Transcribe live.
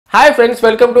Hi friends,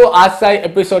 welcome to Asksai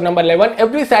episode number 11.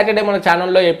 Every Saturday మన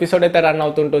ఛానల్లో episode అయితే run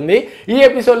అవుతుంటుంది. ఈ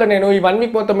ఎపిసోడ్లో నేను ఈ 1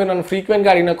 వీక్ మొత్తం మీరు నన్ను ఫ్రీక్వెంట్గా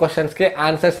అడిగిన క్వశ్చన్స్కి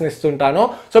ఆన్సర్స్ ఇస్తుంటాను.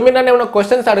 సో మీరు నన్ను ఏమైనా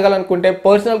క్వశ్చన్స్ అడగాలనుకుంటే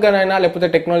పర్సనల్గానైనా లేకపోతే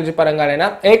టెక్నాలజీ పరంగానైనా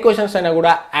ఏ క్వశ్చన్స్ అయినా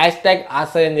కూడా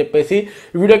 #Asksai అని చెప్పేసి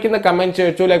వీడియో కింద కమెంట్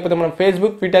చేయొచ్చు, లేకపోతే మన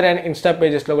ఫేస్బుక్, ట్విట్టర్ అండ్ ఇన్స్టా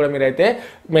పేజెస్లో కూడా మీరైతే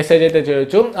మెసేజ్ అయితే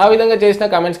చేయొచ్చు. ఆ విధంగా చేసిన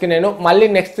కమెంట్స్కి నేను మళ్ళీ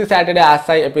నెక్స్ట్ సాటర్డే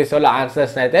Asksai ఎపిసోడ్లో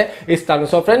ఆన్సర్స్ అయితే ఇస్తాను.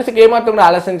 సో ఫ్రెండ్స్కి ఏమాత్రం కూడా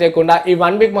ఆలస్యం చేయకుండా ఈ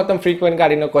 1 వీక్ మొత్తం ఫ్రీక్వెంట్గా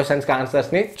అడిగిన క్వశ్చన్స్ కి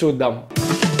ఆన్సర్స్ ని చూద్దాం.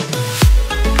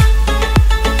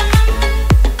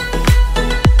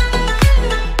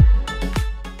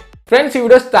 ఫ్రెండ్స్, ఈ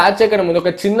వీడియో స్టార్ట్ చేయడం ముందు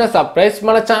ఒక చిన్న సర్ప్రైజ్.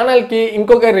 మన ఛానల్కి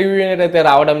ఇంకొక రివ్యూ యూనిట్ అయితే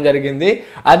రావడం జరిగింది.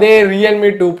 అదే Realme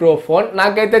 2 Pro ఫోన్.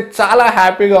 నాకైతే చాలా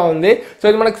హ్యాపీగా ఉంది. సో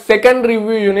ఇది మనకు సెకండ్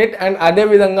రివ్యూ యూనిట్ అండ్ అదే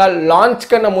విధంగా లాంచ్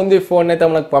కన్నా ముందు ఈ ఫోన్ అయితే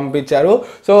మనకు పంపించారు.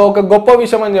 సో ఒక గొప్ప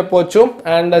విషయం అని చెప్పొచ్చు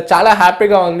అండ్ చాలా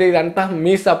హ్యాపీగా ఉంది. ఇదంతా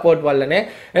మీ సపోర్ట్ వల్లనే.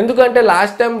 ఎందుకంటే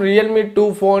లాస్ట్ టైం Realme 2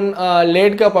 ఫోన్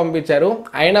లేట్గా పంపించారు,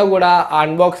 అయినా కూడా ఆ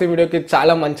అన్బాక్సింగ్ వీడియోకి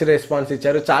చాలా మంచి రెస్పాన్స్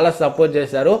ఇచ్చారు, చాలా సపోర్ట్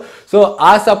చేశారు. సో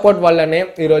ఆ సపోర్ట్ వల్లనే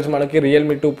ఈరోజు మనకి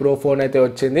Realme 2 Pro ఫోన్ అయితే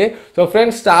వచ్చింది. సో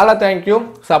ఫ్రెండ్స్, చాలా థ్యాంక్ యూ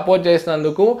సపోర్ట్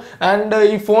చేసినందుకు. అండ్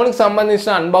ఈ ఫోన్కి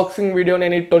సంబంధించిన అన్బాక్సింగ్ వీడియో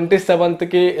నేను 27th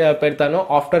పెడతాను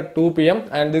ఆఫ్టర్ 2 PM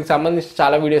అండ్ దీనికి సంబంధించిన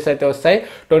చాలా వీడియోస్ అయితే వస్తాయి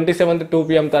 27th 2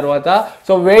 PM తర్వాత.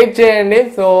 సో వెయిట్ చేయండి.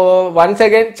 సో వన్స్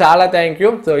అగైన్ చాలా థ్యాంక్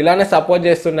యూ. సో ఇలానే సపోర్ట్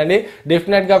చేస్తుండండి.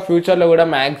 డెఫినెట్గా ఫ్యూచర్లో కూడా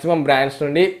మ్యాక్సిమం బ్రాండ్స్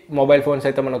నుండి మొబైల్ ఫోన్స్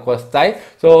అయితే మనకు వస్తాయి.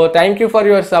 So thank you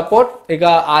for your support. ఇక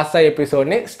Asksai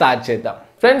ఎపిసోడ్ని స్టార్ట్ చేద్దాం.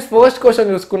 ఫ్రెండ్స్, ఫస్ట్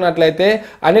క్వశ్చన్ చూసుకున్నట్లయితే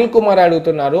అనిల్ కుమార్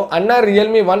అడుగుతున్నారు, అన్న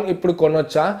Realme 1 ఇప్పుడు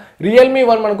కొనొచ్చా? Realme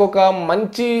 1 మనకు ఒక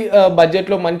మంచి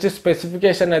బడ్జెట్లో మంచి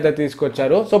స్పెసిఫికేషన్ అయితే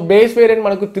తీసుకొచ్చారు. సో బేస్ వేరియంట్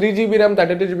మనకు 3GB RAM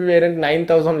 32GB వేరియంట్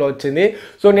 9000లో వచ్చింది.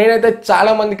 సో నేనైతే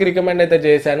చాలా మందికి రికమెండ్ అయితే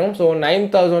చేశాను. సో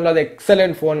 9000లో అది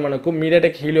ఎక్సలెంట్ ఫోన్. మనకు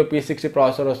MediaTek Helio P60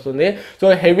 ప్రాసెసర్ వస్తుంది. So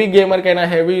heavy గేమర్కైనా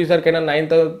heavy యూజర్కైనా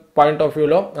 9000 point of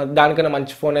వ్యూలో దానికైనా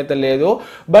మంచి ఫోన్ అయితే లేదు.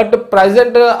 బట్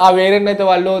ప్రజెంట్ ఆ వేరియంట్ అయితే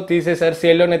వాళ్ళు తీసేశారు,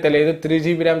 సేల్లోనైతే లేదు. 3GB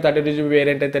RAM 32GB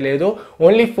వేరియంట్ అయితే లేదు.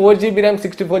 Only 4GB RAM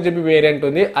 64GB variant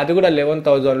ఉంది, అది కూడా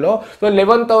 11,000లో. సో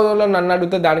 11,000లో నన్ను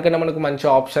అడిగితే దానికన్నా మనకు మంచి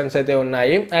ఆప్షన్స్ అయితే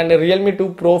ఉన్నాయి. అండ్ Realme 2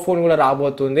 Pro ఫోన్ కూడా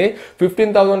రాబోతుంది.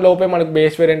 15,000 లోపే మనకు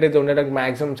బేస్ వేరియంట్ అయితే ఉండడానికి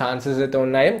మాక్సిమం ఛాన్సెస్ అయితే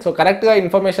ఉన్నాయి. సో కరెక్ట్గా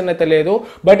ఇన్ఫర్మేషన్ అయితే లేదు.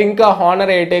 బట్ ఇంకా Honor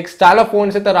 8X చాలా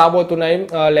ఫోన్స్ అయితే రాబోతున్నాయి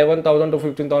 11,000 to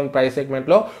 15,000 ప్రైస్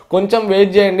సెగ్మెంట్లో. కొంచెం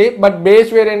వెయిట్ చేయండి. బట్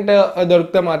బేస్ వేరియంట్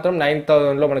దొరికితే మాత్రం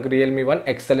 9000లో మనకు Realme 1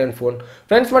 ఎక్సలెంట్ ఫోన్.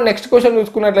 ఫ్రెండ్స్, మన నెక్స్ట్ క్వశ్చన్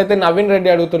చూసుకున్నట్లయితే నవీన్ రెడ్డి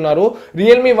అడుగుతున్నారు,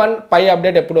 Realme 1 పై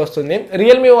అప్డేట్ ఎప్పుడు వస్తుంది?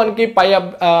 Realme 1కి పై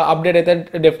అప్డేట్ అయితే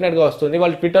డెఫినెట్గా వస్తుంది.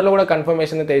 వాళ్ళు ట్విట్టర్లో కూడా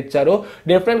కన్ఫర్మేషన్ అయితే ఇచ్చారు,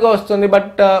 డెఫినెట్గా వస్తుంది.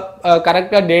 బట్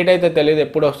కరెక్ట్గా డేట్ అయితే తెలియదు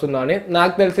ఎప్పుడు వస్తుందో అని.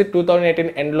 నాకు తెలిసి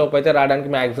 2018 ఎండ్ లోపు అయితే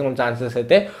రావడానికి మ్యాక్సిమం ఛాన్సెస్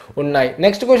అయితే ఉన్నాయి.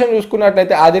 నెక్స్ట్ క్వశ్చన్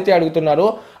చూసుకున్నట్లయితే ఆదిత్య అడుగుతున్నారు,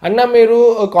 అన్న మీరు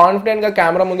కాన్ఫిడెంట్గా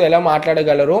కెమెరా ముందు ఎలా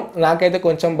మాట్లాడగలరు? నాకైతే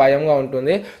కొంచెం భయంగా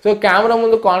ఉంటుంది. సో కెమెరా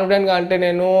ముందు కాన్ఫిడెంట్గా అంటే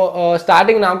నేను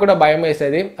స్టార్టింగ్ నాకు కూడా భయం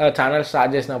వేసేది ఛానల్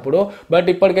స్టార్ట్ చేసినప్పుడు. బట్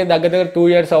ఇప్పటికే దగ్గర 2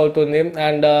 years అవుతుంది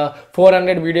అండ్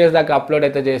 400 వీడియోస్ దాకా అప్లోడ్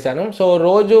అయితే చేశాను. సో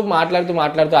రోజు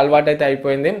మాట్లాడుతూ అలవాటు అయితే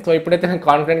అయిపోయింది. సో ఇప్పుడైతే నేను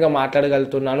కాన్ఫిడెంట్గా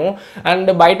మాట్లాడగలుగుతున్నాను. అండ్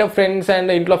బయట ఫ్రెండ్స్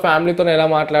అండ్ ఇంట్లో ఫ్యామిలీతో ఎలా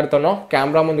మాట్లాడుతానో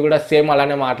కెమెరా ముందు కూడా సేమ్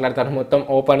అలానే మాట్లాడతాను, మొత్తం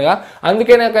ఓపెన్గా.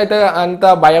 అందుకే నాకైతే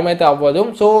అంత భయం అయితే అవ్వదు.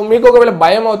 సో మీకు ఒకవేళ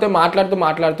భయం అయితే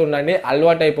మాట్లాడుతుండండి,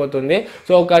 అలవాటు అయిపోతుంది.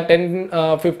 సో ఒక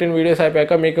 10-15 వీడియోస్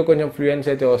అయిపోయాక మీకు కొంచెం ఫ్లూయెన్స్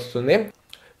అయితే వస్తుంది.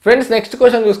 ఫ్రెండ్స్, నెక్స్ట్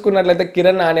క్వశ్చన్ చూసుకున్నట్లయితే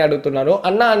కిరణ్ అని అడుగుతున్నారు,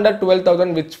 అన్న అండర్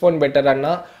 12,000 విచ్ ఫోన్ బెటర్ అన్న?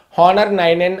 Honor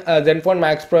 9N, Zenfone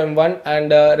Max Pro M1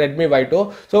 and Redmi Y2.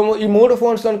 So ఈ 3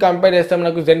 ఫోన్స్తో కంపేర్ చేస్తే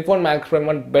మనకు Zenfone Max Pro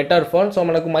M1 better phone. So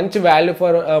మనకు మంచి value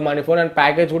for money phone and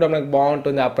package కూడా మనకు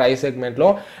బాగుంటుంది ఆ ప్రైస్ సెగ్మెంట్లో.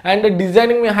 And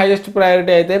designing me highest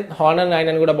priority అయితే Honor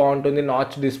 9N కూడా బాగుంటుంది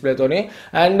నాచ్ డిస్ప్లేతోని.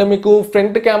 అండ్ మీకు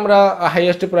ఫ్రంట్ కెమెరా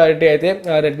హైయెస్ట్ ప్రయారిటీ అయితే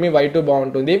Redmi Y2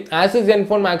 బాగుంటుంది. యాసిస్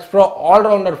Zenfone Max Pro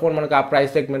allrounder phone మనకు ఆ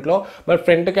ప్రైస్ సెగ్మెంట్లో. బట్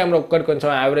ఫ్రంట్ కెమెరా ఒక్కటి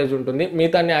కొంచెం యావరేజ్ ఉంటుంది.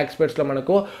 మిగతా అన్ని ఆస్పెక్ట్స్లో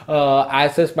మనకు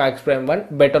యాసిస్ Max Pro M1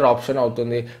 better option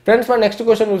అవుతుంది. ఫ్రెండ్స్, మన నెక్స్ట్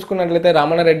క్వశ్చన్ చూసుకున్నట్లయితే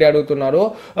రమణారెడ్డి అడుగుతున్నారు,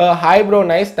 hi bro,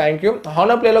 nice, thank you.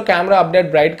 Honour ప్లేలో కెమెరా అప్డేట్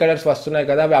బ్రైట్ కలర్స్ వస్తున్నాయి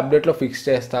కదా, అవి అప్డేట్లో ఫిక్స్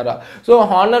చేస్తారా? సో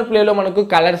హానర్ ప్లేలో మనకు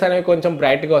కలర్స్ అనేవి కొంచెం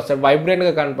బ్రైట్గా వస్తాయి,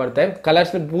 వైబ్రెంట్గా కనపడతాయి,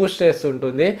 కలర్స్ని బూస్ట్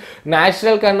చేస్తుంటుంది.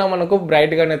 న్యాచురల్ కన్నా మనకు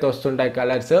బ్రైట్గానే వస్తుంటాయి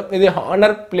కలర్స్. ఇది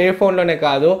హానర్ ప్లే ఫోన్లోనే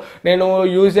కాదు, నేను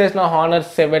యూజ్ చేసిన Honor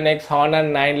 7X, Honor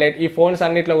 9 Lite ఈ ఫోన్స్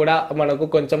అన్నిట్లో కూడా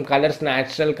మనకు కొంచెం కలర్స్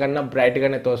న్యాచురల్ కన్నా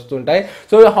బ్రైట్గానే వస్తుంటాయి.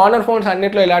 సో హానర్ ఫోన్స్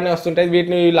అన్నిట్లో ఇలానే వస్తుంటాయి.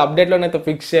 వీటిని వీళ్ళు అప్డేట్లోనైతే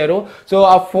ఫిక్స్ చేయరు. సో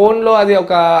ఆ ఫోన్లో అది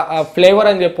ఒక ఫ్లేవర్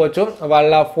అని చెప్పొచ్చు.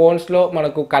 వాళ్ళ ఫోన్స్లో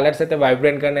మనకు కలర్స్ అయితే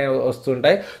వైబ్రెంట్గానే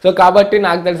వస్తుంటాయి. సో కాబట్టి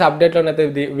నాకు తెలిసి అప్డేట్లోనైతే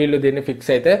వీళ్ళు దీన్ని ఫిక్స్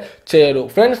అయితే చేయరు.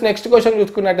 ఫ్రెండ్స్ నెక్స్ట్ క్వశ్చన్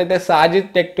చూసుకున్నట్టయితే సాజిద్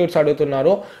టెక్ టూర్స్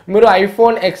అడుగుతున్నారు, మీరు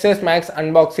ఐఫోన్ ఎక్స్ఎస్ మ్యాక్స్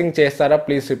అన్బాక్సింగ్ చేస్తారా,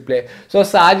 ప్లీజ్ రిప్లై. సో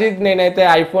సాజిద్, నేనైతే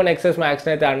ఐఫోన్ ఎక్స్ఎస్ మ్యాక్స్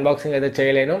అయితే అన్బాక్సింగ్ అయితే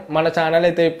చేయలేను. మన ఛానల్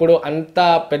అయితే ఇప్పుడు అంత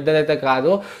పెద్దదైతే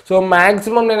కాదు. సో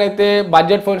మ్యాక్సిమం నేనైతే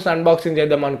బడ్జెట్ ఫోన్స్ అన్బాక్సింగ్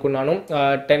చేద్దాం అనుకున్నాను.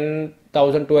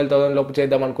 10,000-12,000 లోపు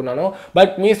చేద్దాం అనుకున్నాను.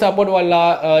 బట్ మీ సపోర్ట్ వల్ల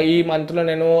ఈ మంత్లో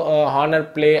నేను honour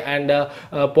play and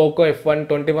Poco F1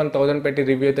 21,000 పెట్టి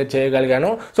రివ్యూ అయితే చేయగలిగాను.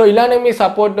 సో ఇలానే మీ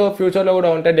సపోర్ట్ ఫ్యూచర్లో కూడా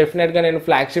ఉంటే డెఫినెట్గా నేను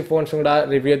ఫ్లాగ్షిప్ ఫోన్స్ కూడా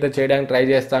రివ్యూ అయితే చేయడానికి ట్రై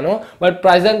చేస్తాను. బట్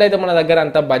ప్రజెంట్ అయితే మన దగ్గర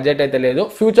అంత బడ్జెట్ అయితే లేదు.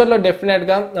 ఫ్యూచర్లో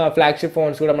డెఫినెట్గా ఫ్లాగ్షిప్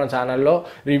ఫోన్స్ కూడా మన ఛానల్లో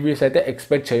రివ్యూస్ అయితే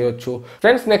ఎక్స్పెక్ట్ చేయొచ్చు.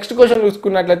 ఫ్రెండ్స్ నెక్స్ట్ క్వశ్చన్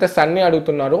చూసుకున్నట్లయితే సన్నీ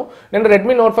అడుగుతున్నారు, నేను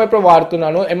రెడ్మీ నోట్ 5 Pro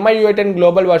వాడుతున్నాను, MIUI 10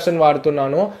 గ్లోబల్ వర్షన్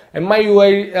వాడుతున్నాను,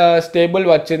 MIUI స్టేబుల్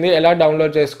వచ్చింది, ఎలా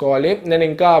డౌన్లోడ్ చేసుకోవాలి,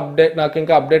 నాకు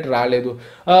ఇంకా అప్డేట్ రాలేదు.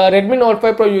 Redmi note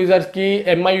 5 Pro యూజర్స్కి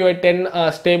MIUI 10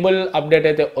 stable update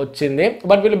అయితే వచ్చింది.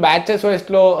 బట్ వీళ్ళు బ్యాచెస్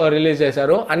వైస్లో రిలీజ్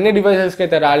చేశారు, అన్ని డివైసెస్కి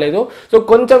అయితే రాలేదు. సో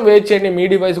కొంచెం వెయిట్ చేయండి, మీ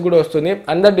డివైస్ కూడా వస్తుంది,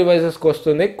 అందరి డివైసెస్కి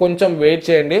వస్తుంది, కొంచెం వెయిట్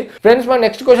చేయండి. ఫ్రెండ్స్ మన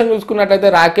నెక్స్ట్ క్వశ్చన్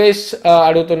చూసుకున్నట్లయితే రాకేష్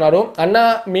అడుగుతున్నారు, అన్న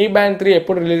మీ బ్యాండ్ 3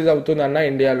 ఎప్పుడు రిలీజ్ అవుతుంది అన్న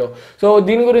ఇండియాలో. సో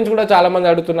దీని గురించి కూడా చాలా మంది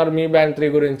అడుగుతున్నారు, మీ బ్యాండ్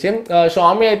 3 గురించి.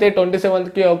 షామీ అయితే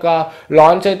 27కి ఒక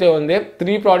లాంచ్ అయితే ఉంది,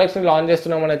 3 ప్రోడక్ట్స్ని లాంచ్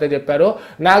చేస్తున్నామని అయితే చెప్పారు.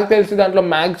 నాకు తెలిసి దాంట్లో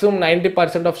మ్యాక్సిమం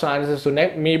 90% ఆఫ్ ఛాన్సెస్ ఉన్నాయి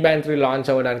మీ బ్యాండ్ 3 లాంచ్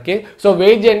అవ్వడానికి. సో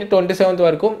వెయిట్ చేయండి 27th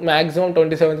వరకు, మ్యాక్సిమం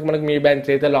 27కి మనకి మీ బ్యాండ్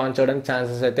 3 అయితే లాంచ్ అవ్వడానికి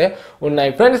ఛాన్సెస్ అయితే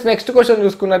ఉన్నాయి. ఫ్రెండ్స్ నెక్స్ట్ క్వశ్చన్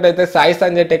చూసుకున్నట్టయితే సాయి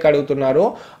సంజయ్ టెక్ అడుగుతున్నారు,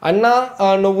 అన్న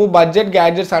నువ్వు బడ్జెట్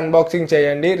గ్యాడ్జెట్స్ అన్బాక్సింగ్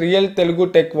చేయండి, రియల్ తెలుగు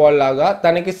టెక్ వాల్ లాగా,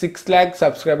 తనకి 6 lakh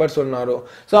సబ్స్క్రైబర్స్ ఉన్నారు.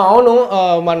 సో అవును,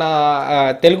 మన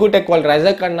తెలుగు టెక్ వాల్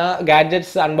రజక్ అన్న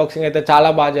గ్యాడ్జెట్స్ అన్బాక్సింగ్ అయితే చాలా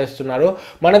బాగా చేస్తున్నారు.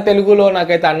 మన తెలుగులో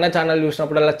నాకైతే అన్న ఛానల్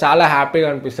చూసినప్పుడు అలా చాలా హ్యాపీగా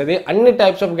అనిపిస్తుంది. అన్ని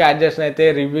టైప్స్ ఆఫ్ గ్యాడ్జెట్స్ని అయితే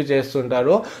రివ్యూ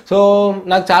చేస్తుంటారు. సో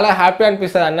నాకు చాలా హ్యాపీ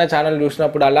అనిపిస్తుంది అన్న ఛానల్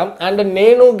చూసినప్పుడు అలా. అండ్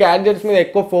నేను గ్యాడ్జెట్స్ మీద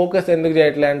ఎక్కువ ఫోకస్ ఎందుకు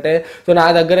చేయట్లే అంటే, సో నా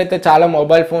దగ్గర అయితే చాలా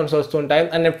మొబైల్ ఫోన్స్ వస్తుంటాయి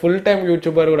అండ్ నేను ఫుల్ టైం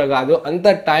యూట్యూబర్ కూడా కాదు, అంత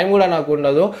టైం కూడా నాకు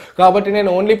ఉండదు. కాబట్టి నేను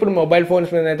ఓన్లీ ఇప్పుడు మొబైల్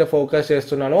ఫోన్స్ మీద అయితే ఫోకస్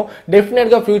చేస్తున్నాను.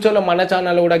 డెఫినెట్గా ఫ్యూచర్లో మన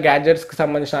ఛానల్ కూడా గ్యాడ్జెట్స్కి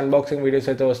సంబంధించిన అన్బాక్సింగ్ వీడియోస్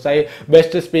అయితే వస్తాయి.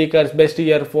 Best speakers, best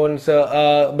ear phones,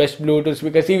 best Bluetooth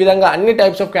speakers, ఈ విధంగా అన్ని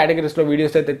టైప్స్ ఆఫ్ కేటగిరీస్లో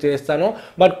వీడియోస్ అయితే చేస్తాను.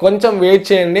 బట్ కొంచెం వెయిట్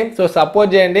చేయండి, సో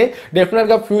సపోర్ట్ చేయండి.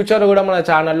 డెఫినెట్గా ఫ్యూచర్ కూడా మన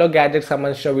ఛానల్లో గ్యాడ్జెట్కి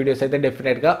సంబంధించిన వీడియోస్ అయితే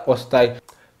డెఫినెట్గా వస్తాయి.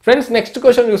 ఫ్రెండ్స్ నెక్స్ట్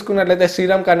క్వశ్చన్ చూసుకున్నట్లయితే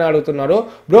శ్రీరామ్ ఖాన్ అడుగుతున్నారు,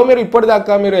 బ్రో మీరు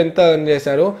ఇప్పటిదాకా మీరు ఎంత ఎర్న్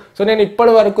చేశారు. సో నేను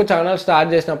ఇప్పటి వరకు ఛానల్ స్టార్ట్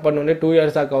చేసినప్పటి నుండి 2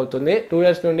 years దాకా అవుతుంది. 2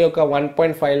 years నుండి ఒక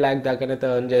 1.5 lakh దాకానైతే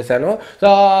ఎర్న్ చేశాను. సో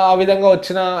ఆ విధంగా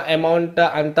వచ్చిన అమౌంట్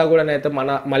అంతా కూడా నేనైతే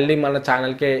మళ్ళీ మన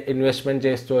ఛానల్కి ఇన్వెస్ట్మెంట్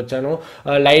చేస్తూ వచ్చాను.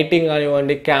 లైటింగ్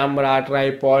కానివ్వండి, camera,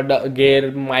 tripod, gear,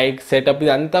 mic setup,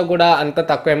 ఇదంతా కూడా అంత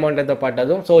తక్కువ అమౌంట్ అయితే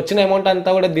పడ్డదు. సో వచ్చిన అమౌంట్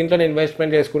అంతా కూడా దీంట్లో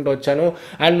ఇన్వెస్ట్మెంట్ చేసుకుంటూ వచ్చాను.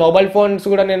 అండ్ మొబైల్ ఫోన్స్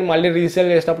కూడా నేను మళ్ళీ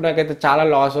రీసేల్ చేసినప్పుడు నాకైతే చాలా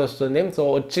లాస్ వస్తుంది. సో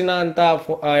వచ్చినంత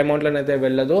అమౌంట్లోనైతే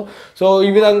వెళ్ళదు. సో ఈ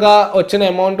విధంగా వచ్చిన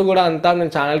అమౌంట్ కూడా అంతా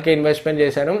నేను ఛానల్కి ఇన్వెస్ట్మెంట్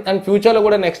చేశాను. అండ్ ఫ్యూచర్లో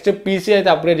కూడా నెక్స్ట్ పీసీ అయితే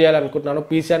అప్గ్రేడ్ చేయాలనుకుంటున్నాను,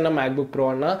 పీసీ అన్న మ్యాక్బుక్ ప్రో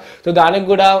అన్న. సో దానికి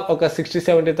కూడా ఒక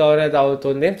 60,000-70,000 అయితే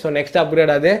అవుతుంది. సో నెక్స్ట్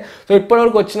అప్గ్రేడ్ అదే. సో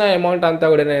ఇప్పటివరకు వచ్చిన అమౌంట్ అంతా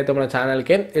కూడా నేనైతే మన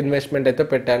ఛానల్కి ఇన్వెస్ట్మెంట్ అయితే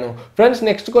పెట్టాను. ఫ్రెండ్స్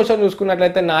నెక్స్ట్ క్వశ్చన్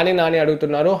చూసుకున్నట్లయితే నాని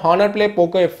అడుగుతున్నారు, honour play,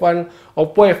 Poco F1,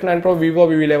 Oppo F9 Pro, Vivo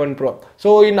v11 Pro. So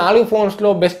ఈ 4 ఫోన్స్లో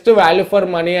best value for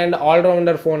money and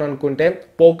allrounder phone అనుకుంటే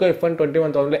Poco F1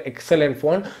 21,000 excellent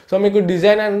phone. So మీకు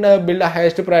డిజైన్ అండ్ బిల్డ్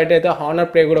హైయెస్ట్ ప్రైట్ అయితే honour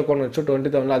play కూడా కొనవచ్చు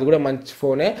 20,000, అది కూడా మంచి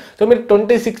ఫోనే. సో మీరు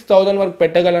 26,000 వరకు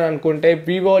పెట్టగలను అనుకుంటే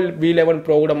వివో v11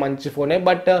 Pro కూడా మంచి ఫోనే.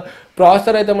 బట్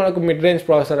ప్రాసెసర్ అయితే మనకు మిడ్ రేంజ్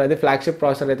ప్రాసెసర్, అది ఫ్లాగ్షిప్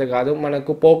ప్రాసెసర్ అయితే కాదు,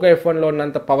 మనకు పోకో F1లో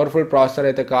ఉన్నంత పవర్ఫుల్ ప్రాసెసర్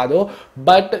అయితే కాదు.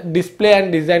 బట్ డిస్ప్లే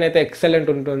అండ్ డిజైన్ అయితే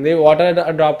ఎక్సలెంట్ ఉంటుంది. వాటర్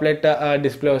డ్రాప్లెట్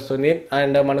డిస్ప్లే వస్తుంది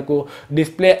అండ్ మనకు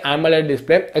డిస్ప్లే AMOLED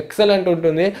డిస్ప్లే ఎక్సలెంట్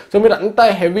ఉంటుంది. సో మీరు అంత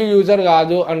హెవీ యూజర్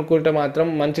కాదు అనుకుంటే మాత్రం,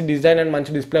 మంచి డిజైన్ అండ్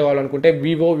మంచి డిస్ప్లే కావాలనుకుంటే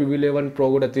వివో v11 Pro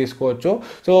కూడా తీసుకోవచ్చు.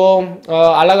 సో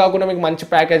అలా కాకుండా మీకు మంచి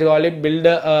ప్యాకేజ్ కావాలి,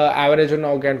 బిల్డ్ యావరేజ్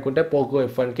ఉన్న ఓకే అనుకుంటే పోకో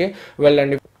F1కి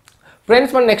వెళ్ళండి.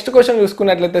 ఫ్రెండ్స్ మన నెక్స్ట్ క్వశ్చన్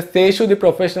చూసుకున్నట్లయితే శేషు ది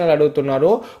ప్రొఫెషనల్ అడుగుతున్నారు,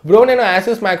 బ్రో నేను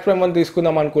యాసెస్ మ్యాక్స్ ప్రైమ్ 1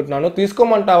 తీసుకుందాం అనుకుంటున్నాను,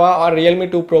 తీసుకోమంటావా ఆ రియల్మీ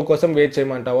 2 Pro కోసం వెయిట్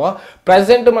చేయమంటావా?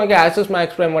 ప్రజెంట్ మనకి యాసెస్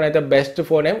మ్యాక్స్ ప్రైమ్ 1 అయితే బెస్ట్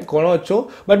ఫోనే, కొనవచ్చు.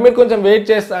 బట్ మీరు కొంచెం వెయిట్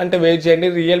చేయండి,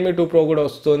 రియల్మీ 2 Pro కూడా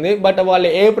వస్తుంది. బట్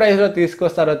వాళ్ళు ఏ ప్రైస్లో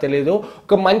తీసుకొస్తారో తెలీదు.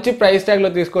 ఒక మంచి ప్రైస్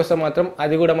ట్యాగ్లో తీసుకొస్తే మాత్రం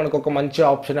అది కూడా మనకు ఒక మంచి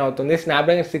ఆప్షన్ అవుతుంది.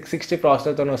 స్నాప్డ్రాగన్ 660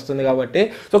 ప్రాసెసర్తో వస్తుంది కాబట్టి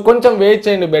సో కొంచెం వెయిట్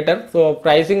చేయండి బెటర్. సో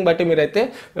ప్రైసింగ్ బట్టి మీరైతే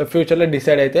ఫ్యూచర్లో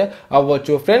డిసైడ్ అయితే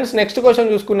అవ్వచ్చు. ఫ్రెండ్స్ నెక్స్ట్ నెక్స్ట్ క్వశ్చన్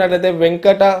చూసుకున్నట్లయితే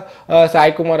వెంకట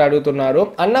సాయి కుమార్ అడుగుతున్నారు,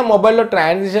 అన్న మొబైల్లో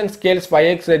ట్రాన్సిషన్ స్కేల్స్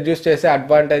 5x రెడ్యూస్ చేసే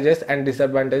అడ్వాంటేజెస్ అండ్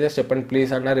డిసడ్వాంటేజెస్ చెప్పండి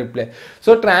ప్లీజ్ అన్న రిప్లై.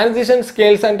 సో ట్రాన్సిషన్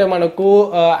స్కేల్స్ అంటే మనకు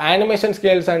యానిమేషన్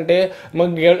స్కేల్స్ అంటే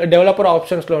మనకు డెవలపర్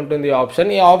ఆప్షన్స్లో ఉంటుంది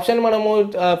ఈ ఆప్షన్ మనము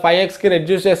 5xకి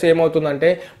రెడ్యూస్ చేస్తే ఏమవుతుందంటే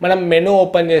మనం మెనూ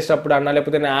ఓపెన్ చేసేటప్పుడు అన్న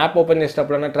లేకపోతే యాప్ ఓపెన్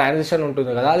చేసేటప్పుడు అన్న ట్రాన్సిషన్ ఉంటుంది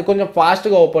కదా, అది కొంచెం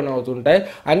ఫాస్ట్గా ఓపెన్ అవుతుంటాయి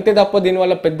అంతే తప్ప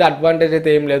దీనివల్ల పెద్ద అడ్వాంటేజ్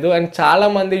అయితే ఏం లేదు. అండ్ చాలా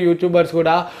మంది యూట్యూబర్స్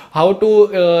కూడా how to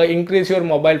increase your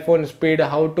mobile phone speed,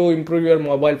 how to improve your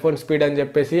mobile phone speed అని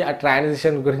చెప్పేసి ఆ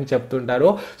ట్రాన్సిషన్ గురించి చెప్తుంటారు.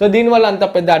 సో దీనివల్ల అంత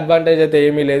పెద్ద అడ్వాంటేజ్ అయితే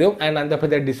ఏమీ లేదు అండ్ అంత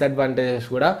పెద్ద డిసడ్వాంటేజెస్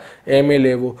కూడా ఏమీ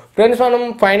లేవు. ఫ్రెండ్స్ మనం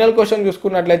ఫైనల్ క్వశ్చన్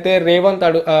చూసుకున్నట్లయితే రేవంత్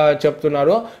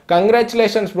చెప్తున్నారు,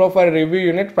 congratulations bro for review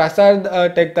unit, Prasad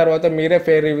tech తర్వాత మీరే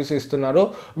ఫేర్ రివ్యూస్ ఇస్తున్నారు,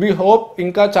 వీ హోప్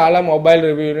ఇంకా చాలా మొబైల్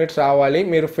రివ్యూ యూనిట్స్ రావాలి,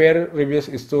 మీరు ఫేర్ రివ్యూస్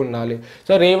ఇస్తూ ఉండాలి.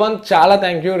 సో రేవంత్ చాలా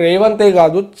థ్యాంక్ యూ. రేవంతే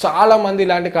కాదు చాలా మంది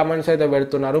ఇలాంటి కమెంట్స్ అయితే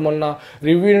పెడుతున్నారు. మొన్న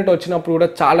రివ్యూ యూనిట్ వచ్చినప్పుడు కూడా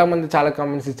చాలా మంది చాలా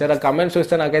కమెంట్స్ ఇచ్చారు. ఆ కమెంట్స్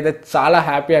చూస్తే నాకైతే చాలా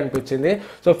హ్యాపీ అనిపించింది.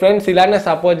 సో ఫ్రెండ్స్ ఇలానే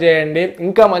సపోర్ట్ చేయండి,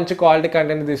 ఇంకా మంచి క్వాలిటీ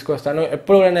కంటెంట్ తీసుకొస్తాను,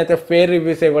 ఎప్పుడు నేనైతే ఫేర్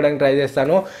రివ్యూస్ ఇవ్వడానికి ట్రై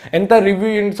చేస్తాను. ఎంత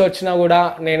రివ్యూ యూనిట్స్ వచ్చినా కూడా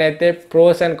నేనైతే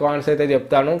ప్రోస్ అండ్ కాన్స్ అయితే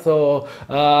చెప్తాను. సో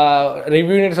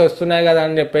రివ్యూ యూనిట్స్ వస్తున్నాయి కదా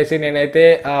అని చెప్పేసి నేనైతే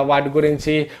వాటి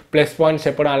గురించి ప్లస్ పాయింట్స్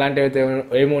చెప్పడం అలాంటివి అయితే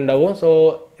ఏమి ఉండవు. సో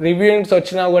రివ్యూ యూనిట్స్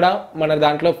వచ్చినా కూడా మన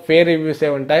దాంట్లో ఫేర్ రివ్యూసే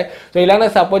ఉంటాయి. సో ఇలానే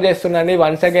support చేస్తుండండి.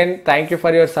 Once again thank you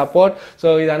for your support. So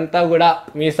ఇదంతా కూడా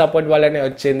మీ సపోర్ట్ వల్లనే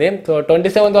వచ్చింది. సో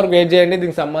 27th వరకు వెయిట్ చేయండి,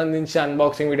 దీనికి సంబంధించి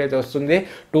అన్బాక్సింగ్ వీడియో అయితే వస్తుంది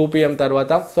 2 PM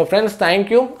తర్వాత. So friends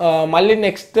thank you. మళ్ళీ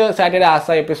నెక్స్ట్ సాటర్డే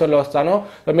ఆస్తా ఎపిసోడ్లో వస్తాను.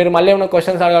 సో మీరు మళ్ళీ ఏమైనా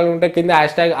క్వశ్చన్స్ అడగాలంటే కింద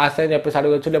 #ఆస్తా అని చెప్పేసి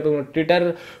అడగవచ్చు, లేకపోతే ట్విట్టర్,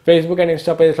 ఫేస్బుక్ అండ్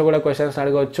ఇన్స్టా పేజ్లో కూడా క్వశ్చన్స్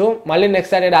అడగవచ్చు. మళ్ళీ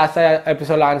నెక్స్ట్ సాటర్డే ఆస్తా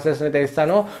ఎపిసోడ్లో ఆన్సర్స్ అయితే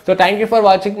ఇస్తాను. So thank you for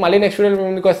watching. మళ్ళీ నెక్స్ట్ వీడియో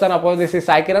ముందుకు వస్తాను. Oppose this is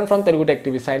Sai from Telugu Tech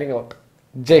TV signing out.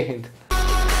 Jai Hind.